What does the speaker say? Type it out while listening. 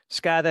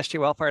Scott,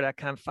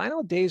 SJWellFire.com.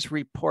 Final days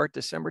report,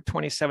 December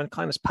 27th,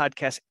 calling this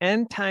podcast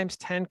End Times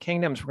 10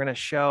 Kingdoms. We're going to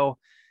show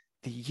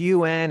the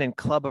UN and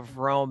Club of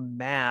Rome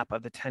map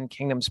of the 10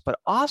 kingdoms, but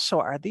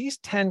also are these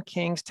 10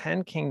 kings,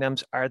 10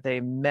 kingdoms, are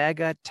they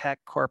mega tech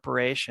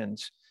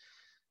corporations?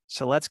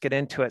 So let's get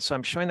into it. So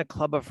I'm showing the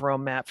Club of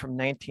Rome map from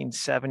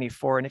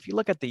 1974. And if you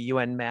look at the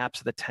UN maps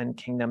of the 10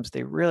 kingdoms,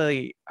 they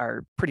really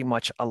are pretty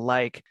much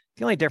alike.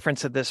 The only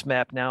difference of this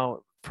map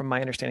now, from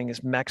my understanding,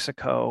 is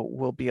Mexico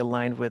will be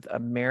aligned with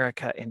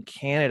America and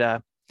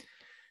Canada.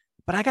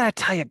 But I got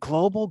to tell you,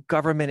 global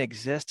government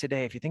exists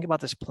today. If you think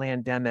about this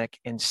pandemic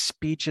and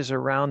speeches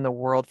around the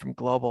world from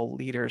global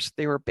leaders,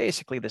 they were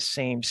basically the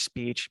same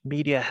speech,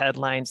 media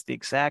headlines, the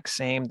exact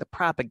same. The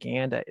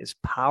propaganda is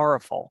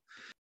powerful.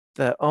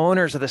 The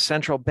owners of the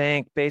central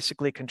bank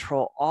basically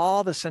control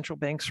all the central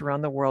banks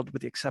around the world,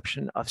 with the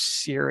exception of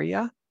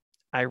Syria,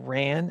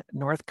 Iran,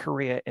 North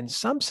Korea, and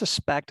some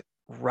suspect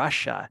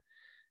Russia.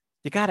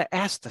 You got to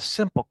ask the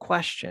simple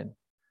question: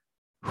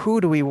 who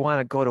do we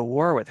want to go to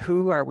war with?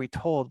 Who are we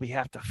told we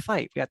have to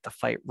fight? We have to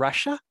fight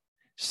Russia,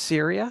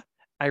 Syria,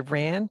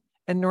 Iran,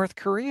 and North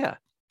Korea.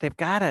 They've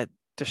got to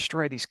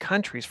destroy these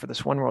countries for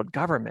this one world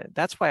government.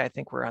 That's why I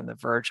think we're on the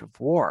verge of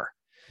war.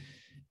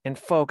 And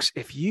folks,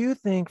 if you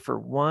think for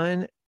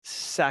 1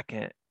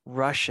 second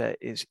Russia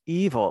is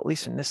evil, at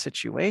least in this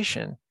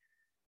situation,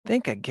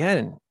 think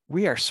again.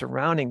 We are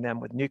surrounding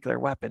them with nuclear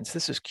weapons.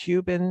 This is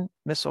Cuban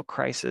Missile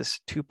Crisis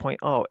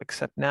 2.0,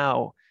 except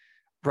now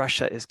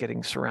Russia is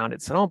getting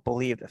surrounded. So don't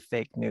believe the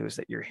fake news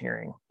that you're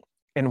hearing.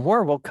 And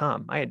war will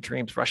come. I had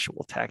dreams Russia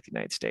will attack the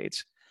United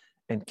States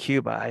and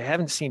Cuba. I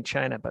haven't seen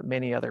China, but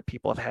many other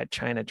people have had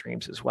China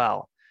dreams as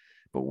well.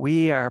 But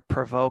we are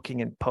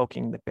provoking and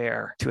poking the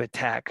bear to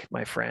attack,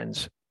 my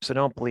friends. So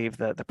don't believe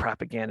the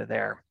propaganda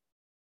there.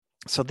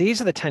 So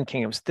these are the 10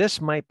 kingdoms. This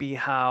might be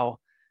how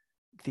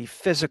the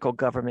physical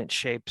government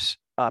shapes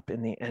up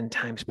in the end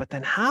times. But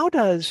then how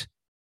does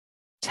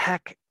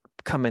tech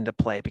come into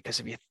play? Because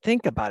if you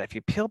think about it, if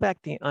you peel back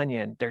the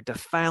onion, they're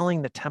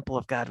defiling the temple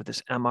of God with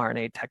this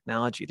mRNA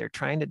technology. They're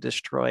trying to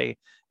destroy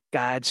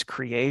God's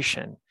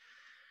creation.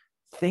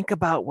 Think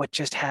about what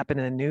just happened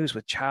in the news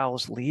with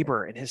Charles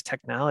Lieber and his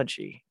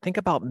technology. Think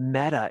about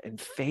Meta and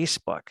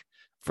Facebook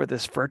for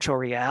this virtual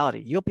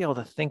reality. You'll be able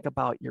to think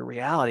about your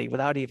reality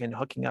without even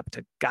hooking up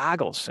to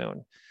goggles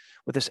soon,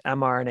 with this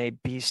mRNA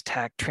beast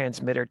tech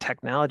transmitter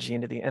technology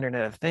into the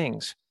Internet of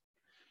Things.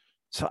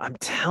 So I'm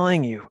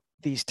telling you,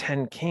 these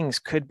 10 kings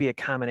could be a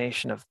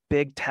combination of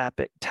big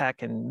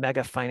tech and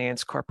mega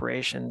finance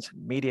corporations,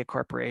 media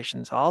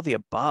corporations, all the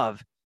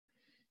above,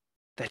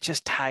 that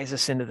just ties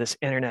us into this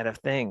Internet of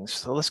Things.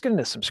 So let's get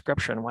into some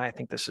scripture on why I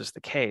think this is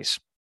the case.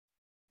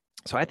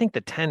 So I think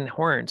the 10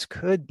 horns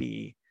could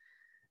be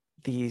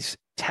these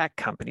tech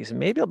companies, and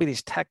maybe it'll be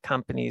these tech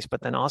companies,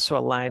 but then also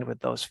aligned with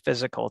those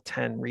physical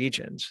 10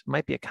 regions. It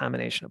might be a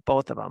combination of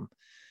both of them.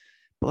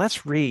 But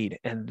let's read.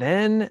 And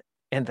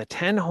the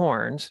 10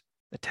 horns,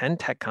 the 10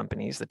 tech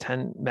companies, the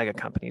 10 mega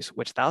companies,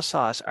 which thou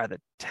sawest, are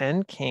the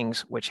 10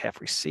 kings which have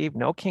received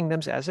no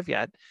kingdoms as of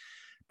yet,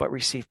 but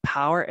receive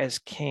power as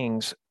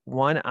kings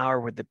 1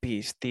 hour with the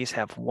beast. These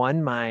have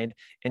one mind,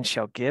 and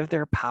shall give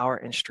their power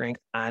and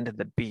strength unto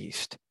the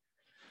beast.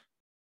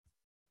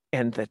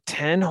 And the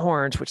 10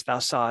 horns which thou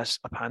sawest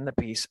upon the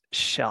beast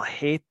shall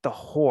hate the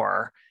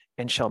whore,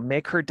 and shall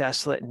make her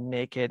desolate and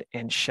naked,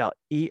 and shall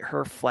eat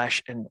her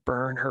flesh and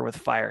burn her with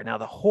fire. Now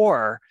the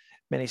whore,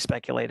 many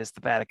speculate, is the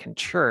Vatican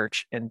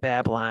Church in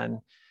Babylon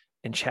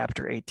in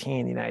chapter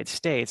 18, the United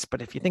States.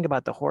 But if you think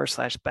about the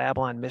whore /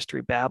 Babylon,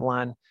 mystery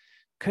Babylon,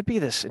 could be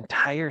this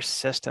entire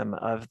system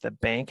of the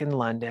bank in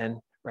London,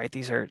 right?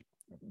 These are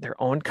their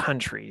own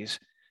countries,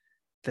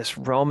 this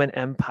Roman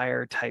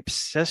Empire type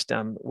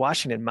system.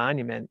 Washington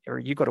Monument, or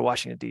you go to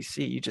Washington,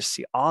 D.C., you just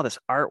see all this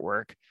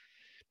artwork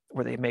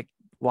where they make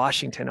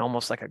Washington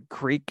almost like a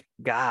Greek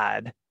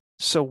god.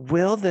 So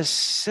will this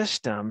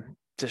system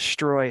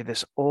destroy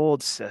this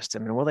old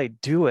system? And will they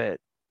do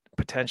it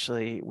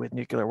potentially with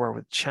nuclear war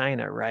with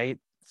China, right?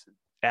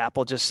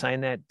 Apple just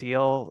signed that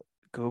deal.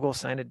 Google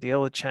signed a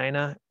deal with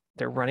China.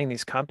 They're running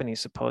these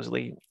companies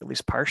supposedly, at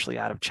least partially,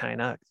 out of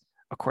China,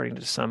 according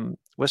to some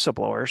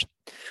whistleblowers.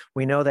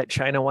 We know that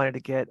China wanted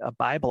to get a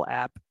Bible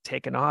app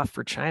taken off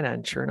for China,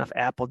 and sure enough,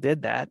 Apple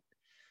did that.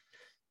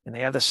 And they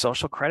have the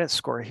social credit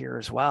score here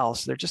as well.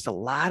 So there's just a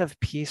lot of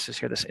pieces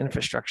here, this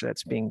infrastructure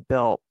that's being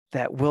built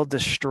that will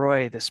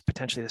destroy this,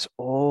 potentially this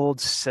old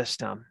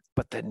system.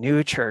 But the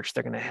new church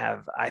they're going to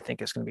have, I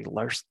think, is going to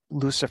be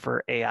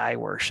Lucifer AI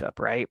worship,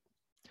 right?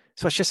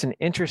 So it's just an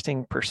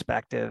interesting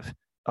perspective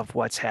of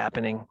what's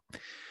happening.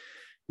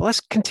 Well,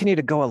 let's continue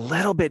to go a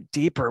little bit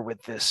deeper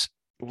with this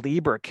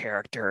Lieber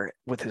character,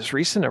 with his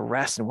recent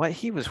arrest and what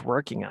he was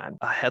working on.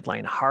 A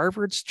headline: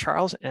 Harvard's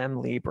Charles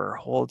M. Lieber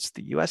holds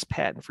the U.S.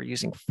 patent for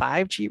using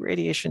 5G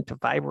radiation to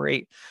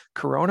vibrate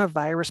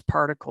coronavirus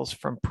particles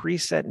from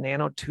preset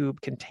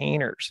nanotube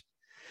containers.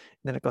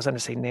 And then it goes on to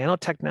say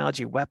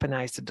nanotechnology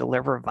weaponized to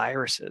deliver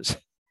viruses.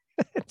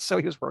 So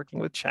he was working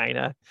with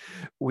China.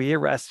 We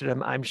arrested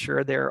him. I'm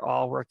sure they're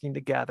all working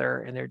together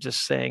and they're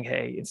just saying,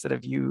 hey, instead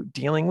of you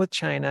dealing with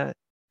China,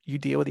 you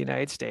deal with the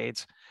United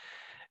States.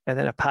 And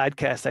then a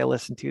podcast I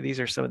listened to, these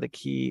are some of the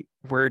key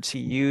words he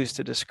used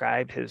to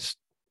describe his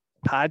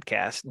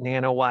podcast: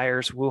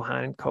 nanowires,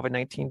 Wuhan,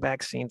 COVID-19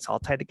 vaccines, all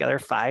tied together,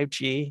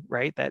 5G,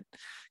 right? That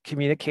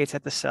communicates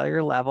at the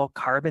cellular level,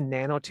 carbon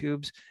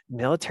nanotubes,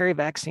 military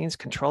vaccines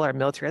control our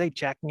military. Are they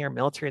jacking our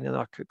military and then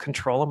they'll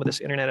control them with this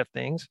Internet of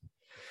Things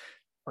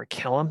or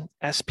kill them?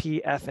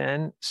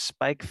 SPFN,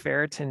 spike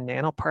ferritin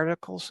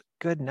nanoparticles.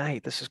 Good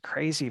night. This is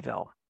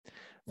crazyville.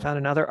 Found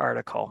another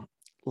article.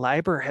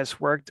 Leiber has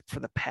worked for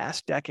the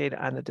past decade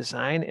on the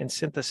design and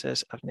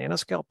synthesis of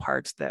nanoscale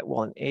parts that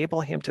will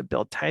enable him to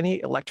build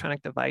tiny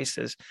electronic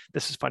devices.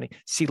 This is funny.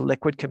 See,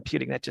 liquid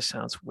computing, that just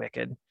sounds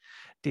wicked.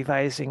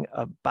 Devising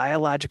a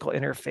biological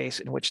interface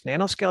in which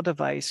nanoscale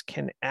device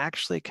can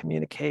actually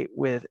communicate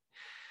with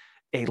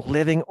a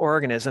living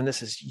organism.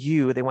 This is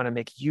you. They want to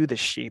make you the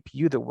sheep,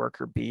 you the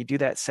worker bee. Do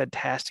that said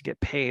task to get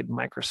paid.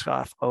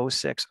 Microsoft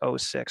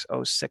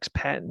 060606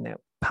 patent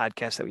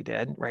podcast that we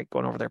did, right?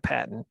 Going over their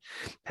patent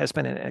has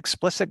been an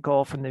explicit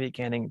goal from the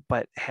beginning,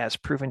 but has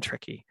proven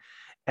tricky.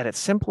 At its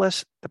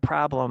simplest, the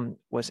problem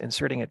was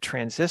inserting a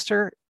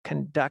transistor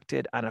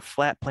conducted on a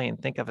flat plane,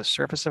 think of a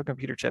surface of a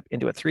computer chip,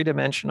 into a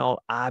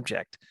three-dimensional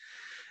object.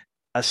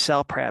 A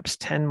cell perhaps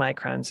 10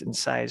 microns in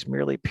size,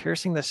 merely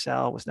piercing the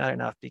cell was not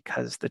enough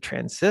because the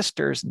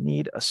transistors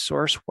need a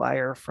source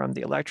wire from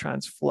the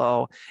electrons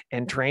flow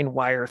and drain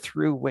wire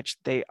through which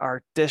they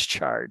are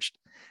discharged.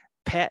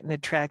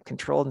 Patented, tracked,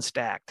 controlled, and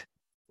stacked.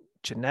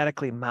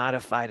 Genetically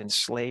modified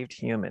enslaved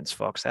humans,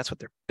 folks. That's what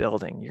they're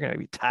building. You're going to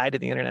be tied to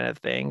the Internet of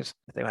Things.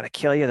 If they want to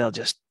kill you, they'll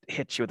just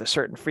hit you with a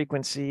certain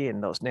frequency,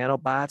 and those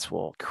nanobots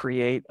will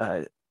create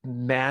a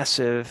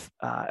massive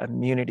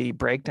immunity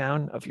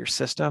breakdown of your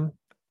system.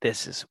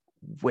 This is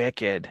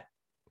wicked,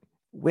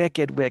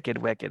 wicked, wicked,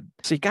 wicked.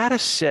 So you got to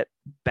sit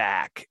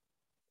back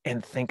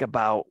and think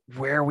about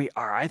where we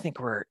are. I think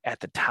we're at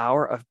the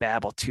Tower of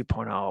Babel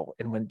 2.0.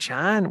 And when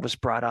John was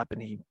brought up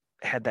and he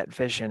had that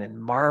vision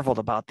and marveled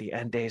about the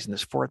end days in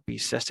this fourth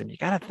beast system, you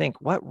got to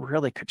think what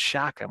really could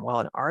shock him.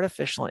 Well, an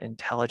artificial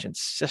intelligence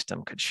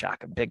system could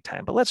shock him big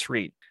time. But let's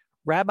read.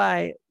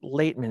 Rabbi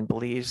Laitman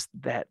believes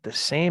that the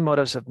same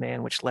motives of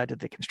man which led to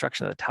the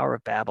construction of the Tower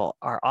of Babel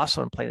are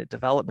also in play in the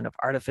development of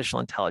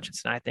artificial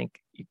intelligence. And I think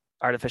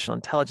artificial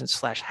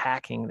intelligence /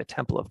 hacking the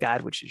temple of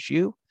God, which is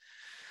you,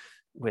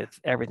 with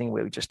everything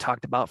we just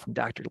talked about from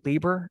Dr.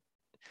 Lieber.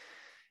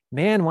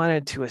 Man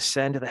wanted to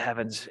ascend to the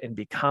heavens and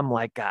become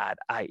like God,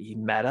 i.e.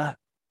 Meta,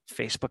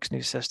 Facebook's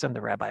new system, the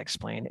rabbi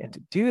explained. And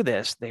to do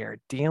this, they are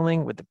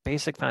dealing with the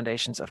basic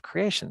foundations of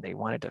creation. They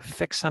wanted to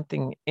fix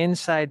something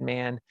inside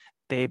man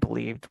they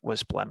believed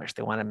was blemished.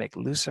 They want to make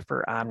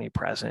Lucifer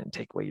omnipresent and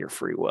take away your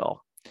free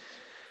will.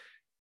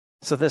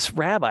 So this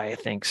rabbi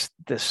thinks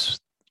this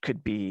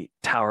could be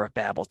Tower of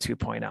Babel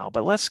 2.0.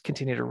 But let's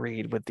continue to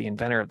read with the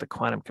inventor of the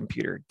quantum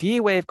computer.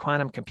 D-Wave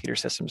Quantum Computer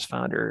Systems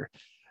founder,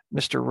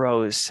 Mr.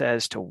 Rose,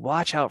 says to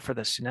watch out for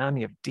the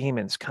tsunami of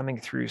demons coming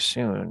through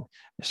soon.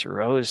 Mr.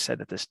 Rose said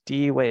that this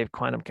D-Wave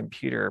quantum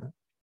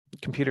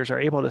computers are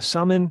able to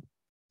summon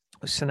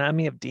a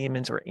tsunami of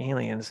demons or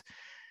aliens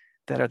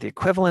that are the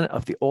equivalent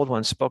of the old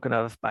ones spoken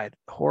of by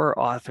horror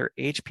author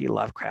H.P.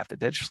 Lovecraft.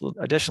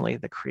 Additionally,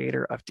 the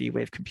creator of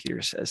D-Wave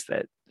computers says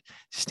that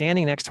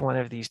standing next to one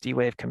of these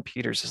D-Wave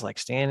computers is like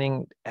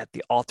standing at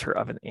the altar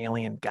of an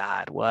alien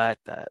god. What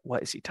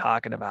is he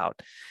talking about?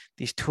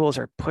 These tools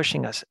are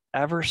pushing us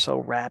ever so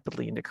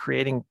rapidly into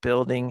creating,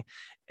 building,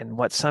 and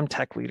what some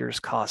tech leaders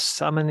call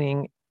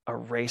summoning a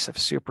race of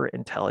super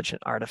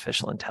intelligent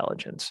artificial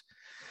intelligence.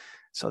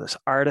 So this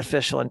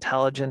artificial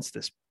intelligence,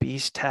 this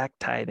beast tech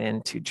tied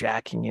into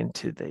jacking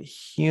into the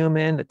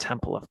human, the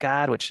temple of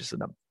God, which is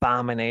an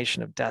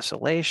abomination of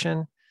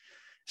desolation,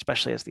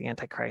 especially as the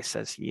Antichrist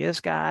says he is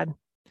God.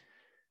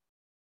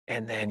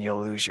 And then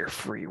you'll lose your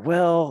free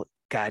will.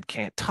 God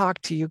can't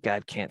talk to you.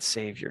 God can't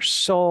save your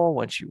soul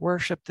once you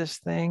worship this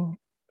thing.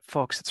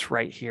 Folks, it's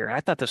right here.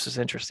 I thought this was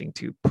interesting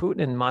too.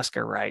 Putin and Musk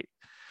are right.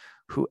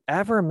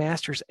 Whoever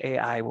masters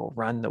AI will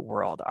run the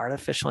world.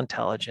 Artificial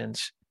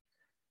intelligence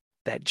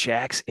that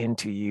jacks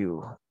into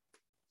you.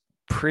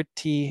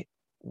 Pretty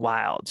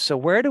wild. So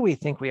where do we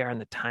think we are in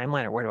the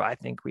timeline, or where do I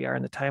think we are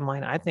in the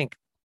timeline? I think,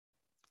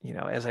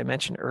 as I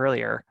mentioned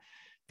earlier,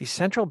 these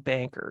central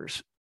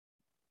bankers,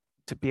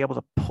 to be able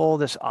to pull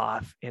this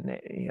off and,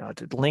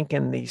 to link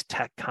in these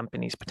tech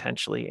companies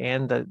potentially,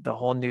 and the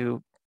whole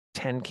new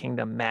 10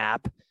 kingdom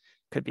map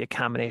could be a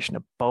combination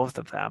of both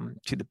of them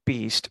to the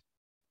beast.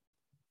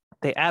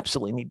 They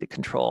absolutely need to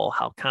control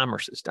how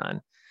commerce is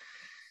done.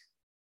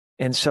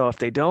 And so if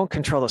they don't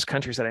control those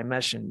countries that I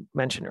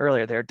mentioned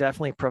earlier, they're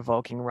definitely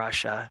provoking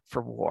Russia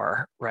for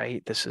war,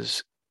 right? This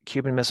is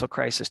Cuban Missile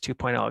Crisis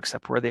 2.0,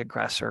 except we're the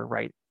aggressor,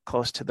 right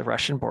close to the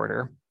Russian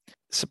border.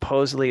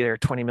 Supposedly there are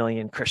 20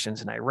 million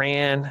Christians in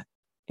Iran.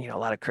 A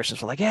lot of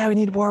Christians were like, yeah, we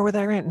need war with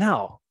Iran.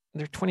 No,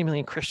 there are 20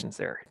 million Christians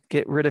there.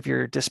 Get rid of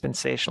your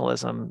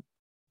dispensationalism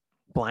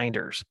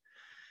blinders.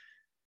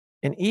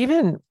 And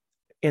even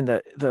in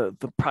the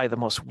probably the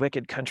most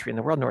wicked country in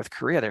the world, North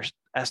Korea, there's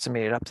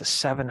estimated up to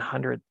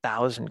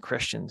 700,000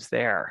 Christians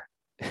there.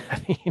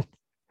 I mean,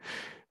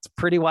 it's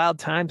pretty wild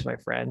times, my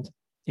friend.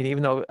 And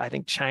even though I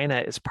think China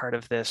is part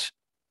of this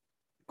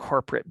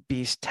corporate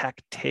beast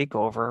tech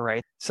takeover,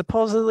 right?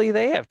 Supposedly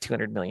they have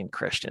 200 million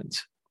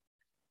Christians,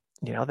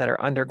 that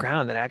are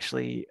underground, that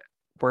actually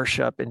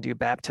worship and do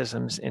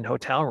baptisms in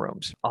hotel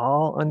rooms,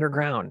 all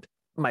underground.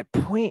 My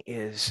point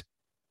is,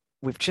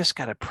 we've just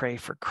got to pray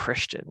for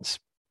Christians.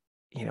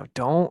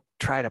 Don't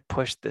try to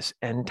push this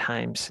end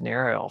time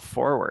scenario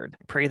forward.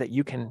 Pray that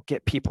you can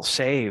get people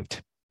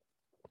saved.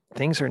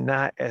 Things are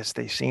not as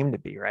they seem to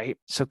be, right?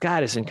 So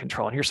God is in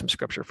control. And here's some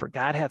scripture. For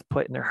God hath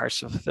put in their hearts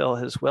to fulfill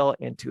his will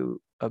and to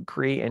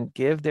agree and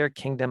give their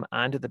kingdom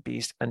unto the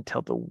beast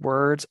until the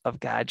words of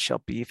God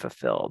shall be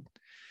fulfilled.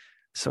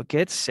 So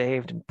get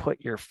saved and put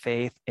your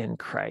faith in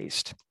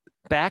Christ.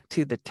 Back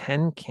to the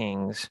 10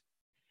 kings,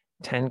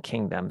 10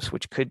 kingdoms,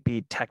 which could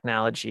be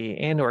technology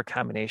and or a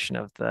combination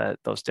of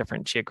those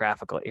different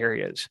geographical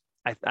areas.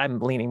 I'm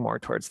leaning more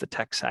towards the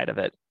tech side of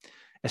it,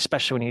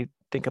 especially when you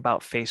think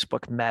about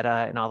Facebook,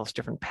 Meta, and all those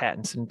different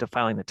patents and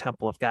defiling the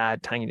temple of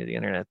God, tying you to the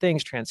Internet of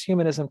Things,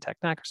 transhumanism,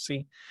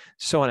 technocracy,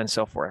 so on and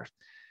so forth.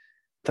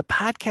 The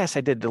podcast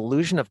I did,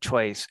 Delusion of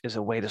Choice, is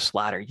a way to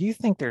slaughter. You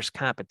think there's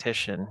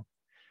competition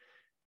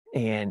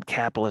and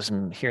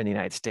capitalism here in the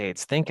United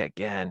States? Think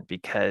again,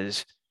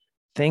 because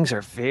things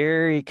are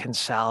very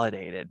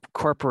consolidated.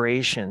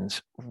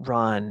 Corporations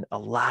run a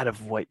lot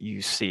of what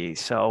you see.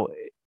 So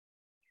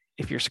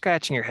if you're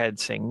scratching your head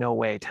saying, no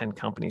way 10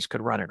 companies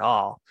could run it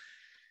all,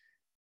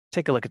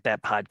 take a look at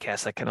that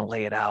podcast. I kind of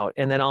lay it out.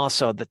 And then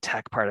also the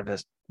tech part of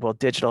it. Will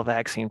digital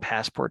vaccine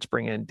passports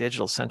bring in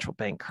digital central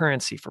bank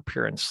currency for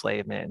pure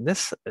enslavement? And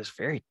this is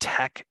very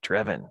tech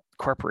driven.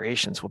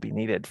 Corporations will be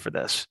needed for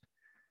this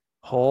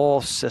whole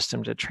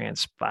system to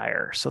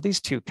transpire. So these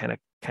two kind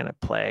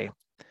of play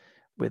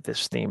with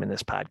this theme in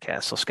this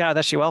podcast. So Scott,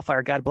 that's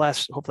SJWellFire. God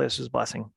bless. Hopefully this was a blessing.